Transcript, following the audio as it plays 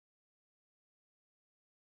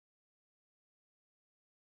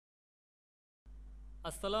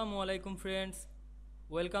Assalamu alaikum friends,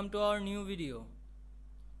 welcome to our new video.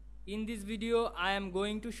 In this video I am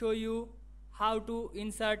going to show you how to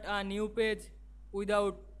insert a new page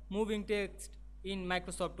without moving text in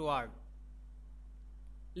Microsoft Word.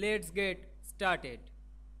 Let's get started.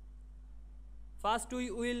 First we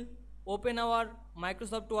will open our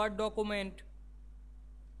Microsoft Word document.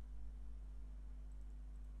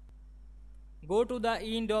 Go to the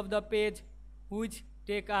end of the page which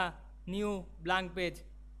take a new blank page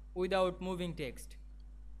without moving text.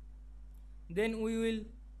 Then we will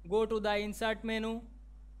go to the insert menu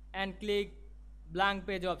and click blank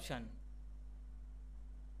page option.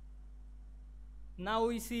 Now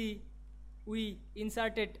we see we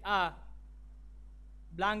inserted a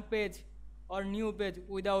blank page or new page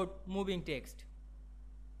without moving text.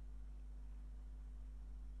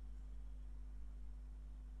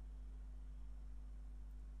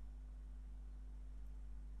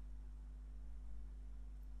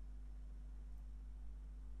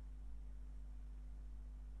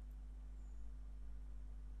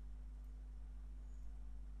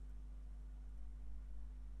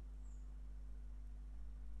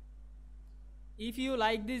 If you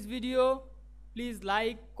like this video, please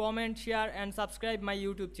like, comment, share and subscribe my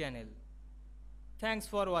YouTube channel. Thanks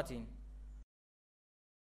for watching.